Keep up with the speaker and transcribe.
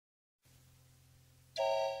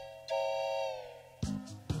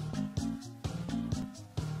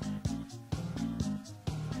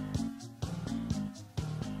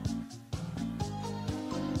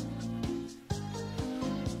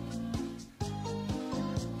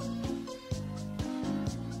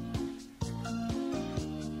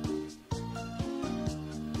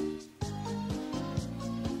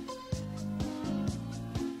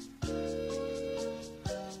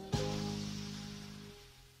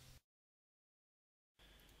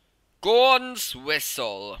Gordon's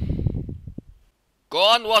whistle.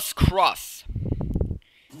 Gordon was cross.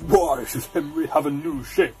 Why should Henry have a new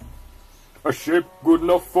shape? A shape good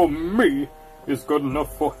enough for me is good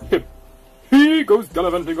enough for him. He goes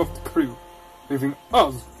gallivanting off the crew, leaving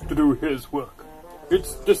us to do his work.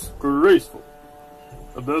 It's disgraceful.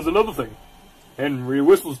 But there's another thing. Henry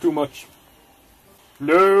whistles too much.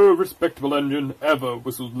 No respectable engine ever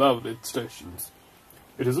whistles loudly at stations.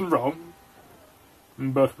 It isn't wrong,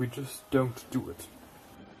 but we just don't do it.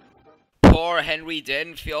 Poor Henry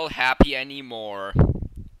didn't feel happy anymore.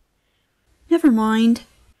 Never mind,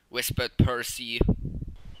 Whispered Percy.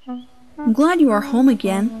 I'm glad you are home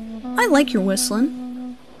again. I like your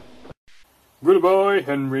whistling. Goodbye,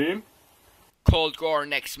 Henry. Called Gordon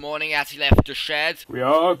next morning as he left the shed. We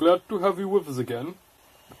are glad to have you with us again.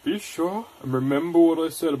 Be sure and remember what I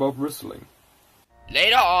said about whistling.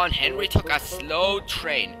 Later on, Henry took a slow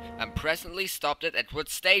train and presently stopped at Edward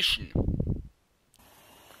Station.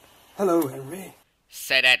 Hello, Henry.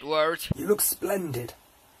 Said Edward. You look splendid.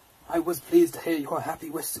 I was pleased to hear your happy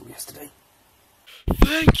whistle yesterday.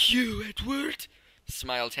 Thank you, Edward,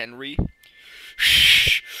 smiled Henry.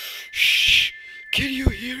 Shh, shh, can you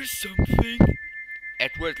hear something?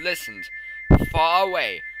 Edward listened. Far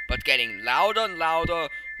away, but getting louder and louder,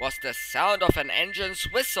 was the sound of an engine's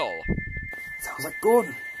whistle. Sounds like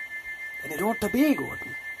Gordon. And it ought to be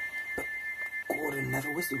Gordon. But Gordon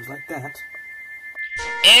never whistles like that.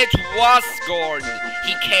 It was Gordon.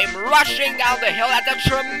 He came rushing down the hill at a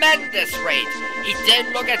tremendous rate. He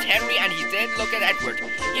didn't look at Henry and he didn't look at Edward.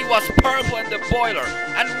 He was purple in the boiler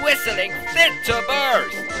and whistling fit to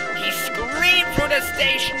burst. He screamed through the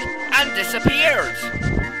station and disappeared.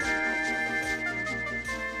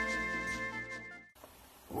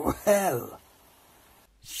 Well,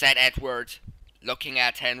 said Edward, looking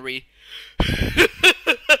at Henry.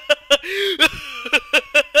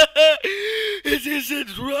 It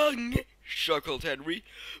isn't wrong, chuckled Henry,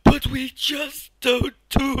 but we just don't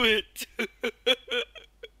do it.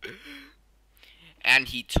 And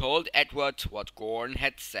he told Edward what Gordon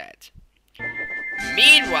had said.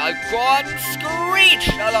 Meanwhile, Gordon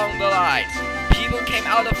screeched along the line. People came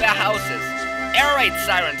out of their houses. Air raid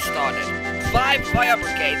sirens started. 5 fire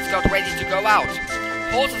brigades got ready to go out.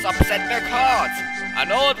 Horses upset their carts,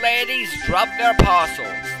 and old ladies dropped their parcels.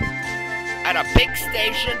 At a big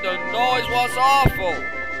station, the noise was awful.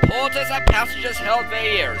 Porters and passengers held their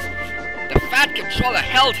ears. The Fat Controller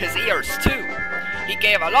held his ears too. He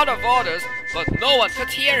gave a lot of orders, but no one could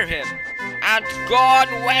hear him. And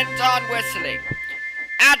Gordon went on whistling.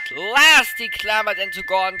 At last he clambered into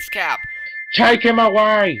Gordon's cab. Take him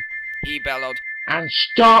away! He bellowed. And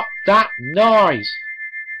stop that noise!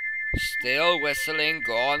 Still whistling,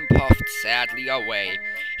 Gordon puffed sadly away.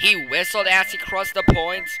 He whistled as he crossed the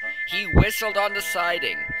points. He whistled on the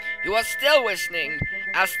siding. He was still whistling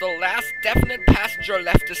as the last definite passenger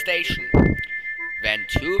left the station. Then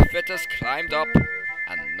 2 fitters climbed up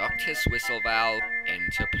and knocked his whistle valve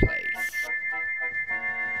into place.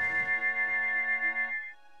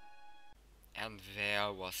 And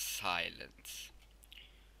there was silence.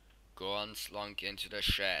 Gordon slunk into the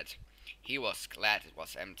shed. He was glad it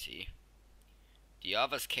was empty. The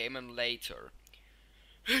others came in later.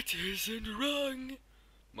 It isn't wrong,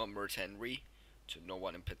 murmured Henry, to no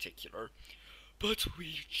one in particular, but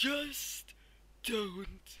we just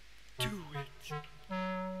don't do it.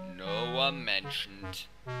 No one mentioned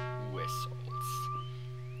whistles.